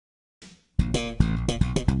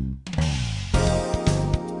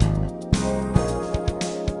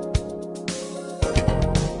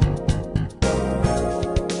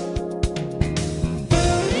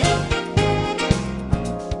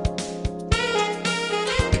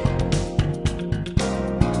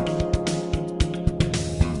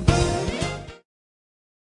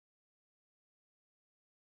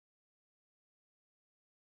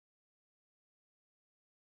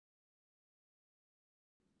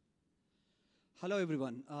Hello,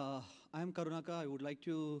 everyone. I am Karunakar. I would like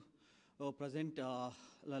to present a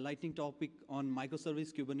lightning topic on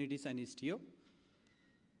microservice, Kubernetes, and ISTIO.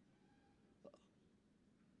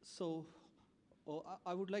 So,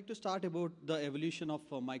 I would like to start about the evolution of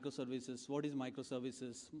microservices. What is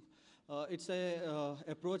microservices? It's a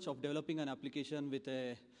approach of developing an application with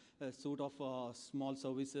a suite of small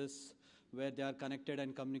services where they are connected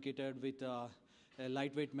and communicated with a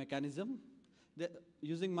lightweight mechanism.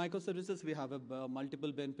 Using microservices, we have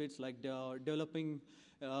multiple benefits like developing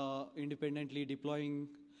independently, deploying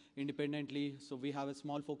independently. So we have a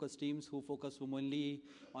small focus teams who focus only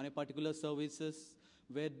on a particular services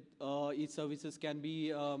where each services can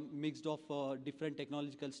be mixed of different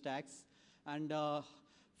technological stacks. And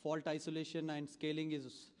fault isolation and scaling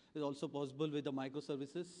is also possible with the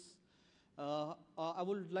microservices. I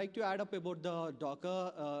would like to add up about the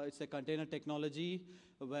Docker. It's a container technology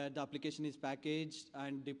where the application is packaged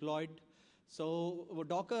and deployed. So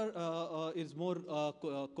Docker is more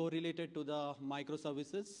correlated to the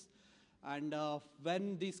microservices. And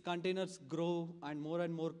when these containers grow and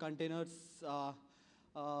more containers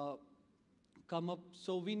come up,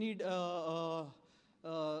 so we need a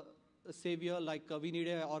savior, like we need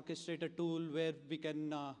an orchestrator tool where we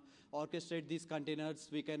can orchestrate these containers.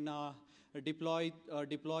 We can deploy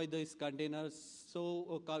these containers.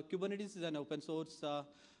 So Kubernetes is an open source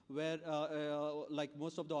where like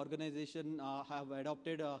most of the organization have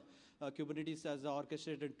adopted Kubernetes as an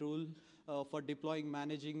orchestrated tool for deploying,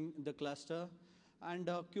 managing the cluster. And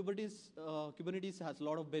Kubernetes has a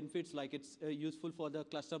lot of benefits, like it's useful for the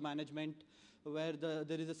cluster management, where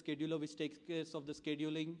there is a scheduler which takes care of the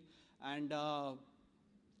scheduling, and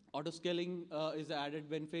auto-scaling is an added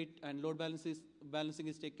benefit, and load balancing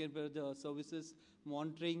is taken care of the services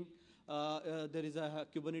monitoring. There is a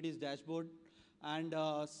Kubernetes dashboard, and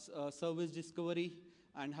service discovery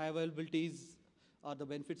and high availabilities are the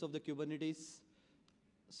benefits of the Kubernetes.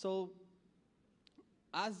 So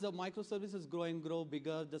as the microservices grow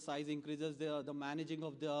bigger, the size increases, the managing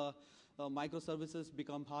of the microservices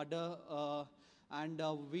become harder, and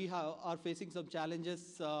we are facing some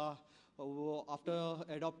challenges after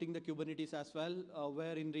adopting the Kubernetes as well,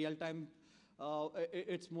 where in real time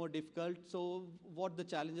it's more difficult. So what the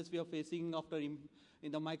challenges we are facing after in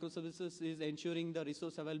the microservices is ensuring the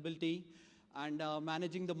resource availability and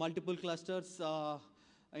managing the multiple clusters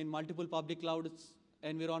in multiple public clouds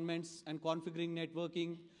environments, and configuring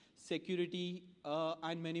networking, security,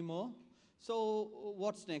 and many more. So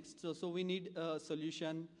what's next? So we need a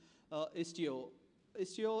solution, ISTIO.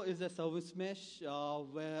 ISTIO is a service mesh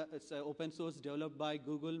where it's open source developed by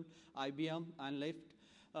Google, IBM, and Lyft.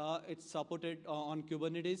 It's supported on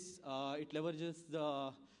Kubernetes. It leverages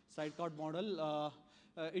the sidecar model.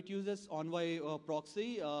 It uses Envoy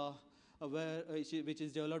proxy, which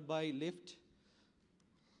is developed by Lyft.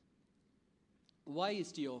 Why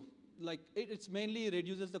ISTIO? Like it's mainly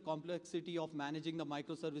reduces the complexity of managing the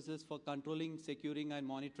microservices for controlling, securing, and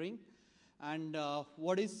monitoring. And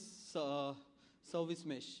what is service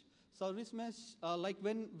mesh? Service mesh, like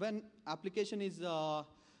when application is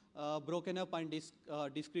broken up and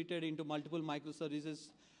discreted into multiple microservices,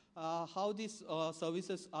 how these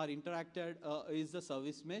services are interacted is the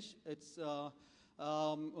service mesh. It's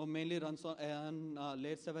mainly runs on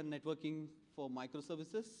layer 7 networking for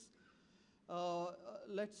microservices.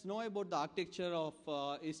 Let's know about the architecture of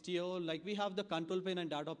ISTIO. Like we have the control plane and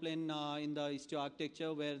data plane in the ISTIO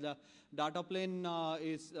architecture, where the data plane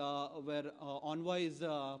is where Envoy is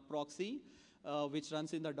proxy, which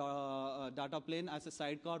runs in the data plane as a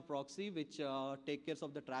sidecar proxy, which take care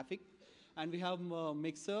of the traffic. And we have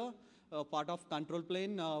Mixer, part of control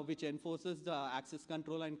plane, which enforces the access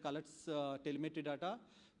control and collects telemetry data.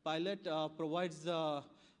 Pilot provides the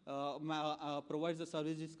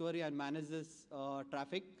service discovery and manages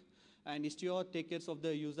traffic, and ISTIO takes care of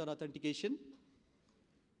the user authentication.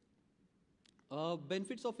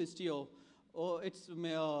 Benefits of ISTIO, it's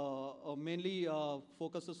mainly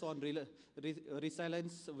focuses on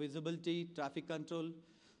resilience, visibility, traffic control,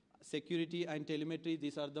 security, and telemetry.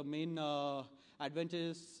 These are the main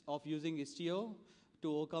advantages of using ISTIO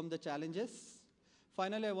to overcome the challenges.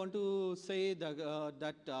 Finally, I want to say that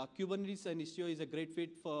Kubernetes and ISTIO is a great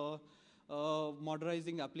fit for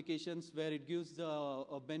modernizing applications, where it gives the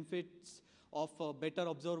benefits of better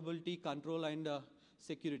observability, control, and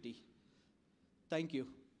security. Thank you.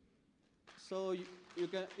 So you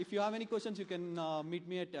can, if you have any questions, you can meet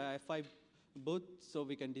me at F5 booth, so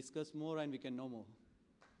we can discuss more and we can know more.